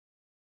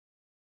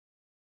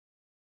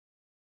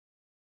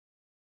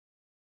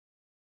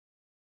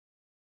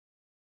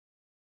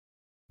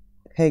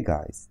Hey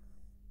guys,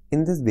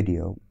 in this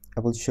video I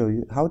will show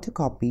you how to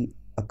copy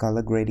a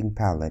color grading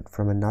palette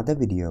from another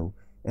video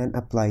and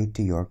apply it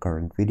to your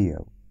current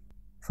video.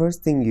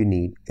 First thing you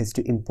need is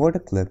to import a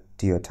clip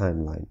to your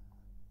timeline.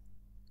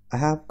 I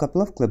have a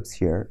couple of clips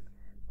here.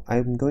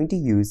 I'm going to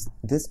use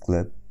this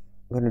clip.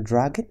 I'm going to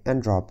drag it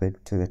and drop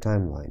it to the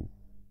timeline.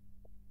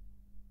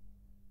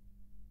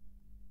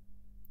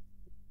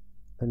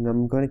 And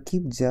I'm going to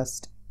keep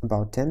just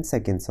about 10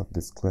 seconds of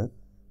this clip.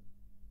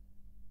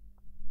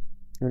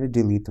 I'm going to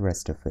delete the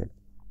rest of it.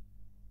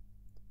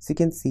 So you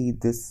can see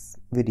this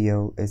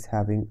video is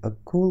having a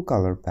cool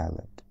color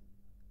palette.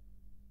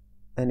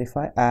 And if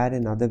I add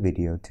another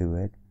video to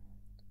it,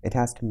 it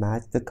has to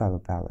match the color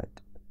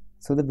palette.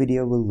 So the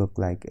video will look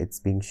like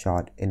it's being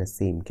shot in a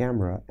same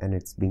camera and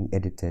it's being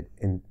edited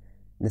in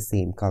the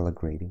same color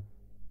grading.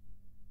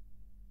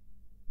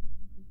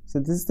 So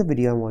this is the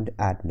video I want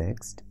to add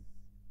next.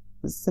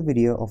 This is a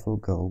video of a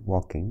girl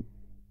walking.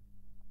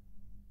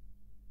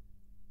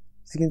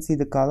 So you can see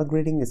the color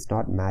grading is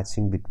not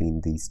matching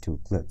between these two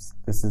clips.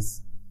 This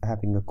is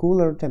having a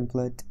cooler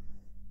template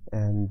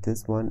and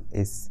this one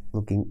is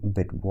looking a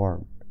bit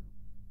warm.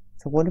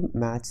 So I want to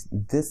match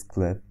this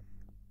clip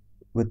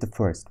with the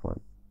first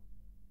one.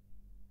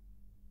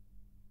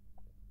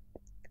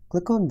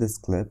 Click on this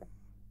clip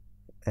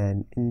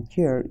and in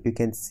here you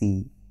can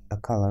see a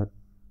color,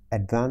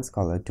 advanced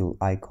color tool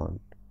icon.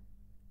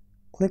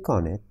 Click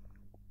on it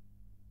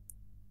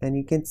and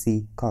you can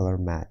see color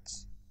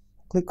match.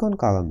 Click on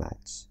color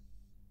match.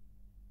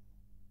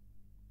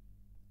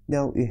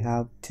 Now you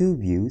have two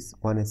views.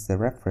 One is the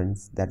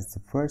reference, that is the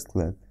first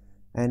clip,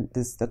 and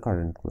this is the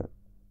current clip.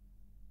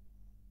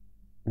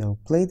 Now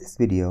play this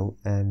video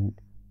and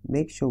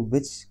make sure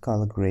which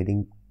color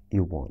grading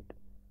you want.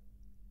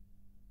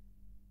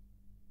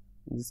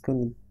 I'm just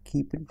going to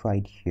keep it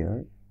right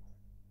here,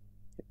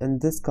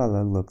 and this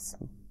color looks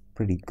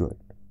pretty good.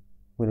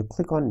 I'm going to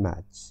click on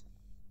match.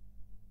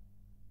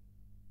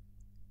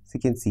 So you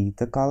can see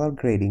the color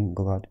grading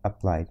got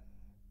applied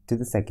to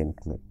the second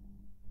clip.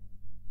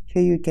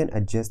 Here you can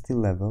adjust the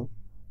level.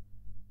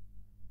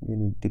 I'm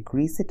going to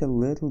decrease it a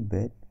little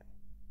bit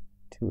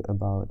to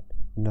about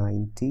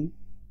 90.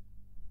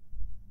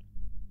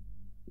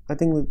 I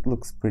think it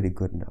looks pretty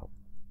good now.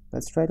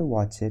 Let's try to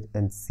watch it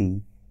and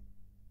see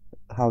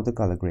how the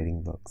color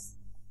grading looks.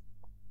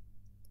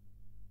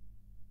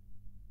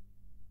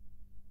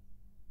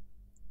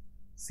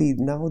 See,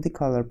 now the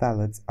color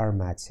palettes are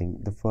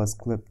matching. The first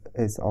clip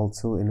is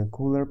also in a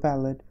cooler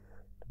palette.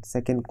 The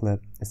second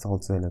clip is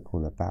also in a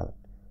cooler palette.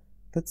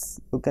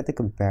 Let's look at the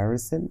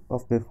comparison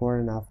of before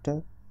and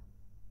after.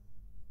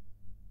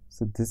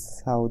 So this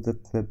is how the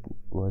clip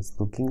was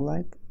looking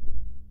like.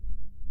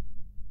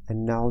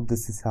 And now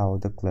this is how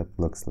the clip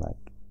looks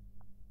like.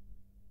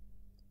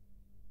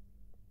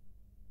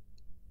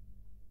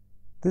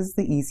 This is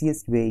the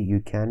easiest way you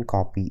can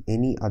copy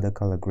any other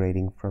color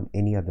grading from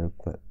any other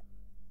clip.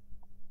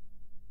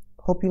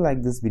 Hope you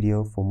like this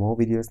video. For more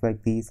videos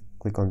like these,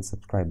 click on the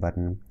subscribe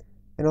button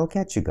and I'll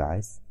catch you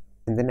guys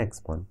in the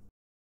next one.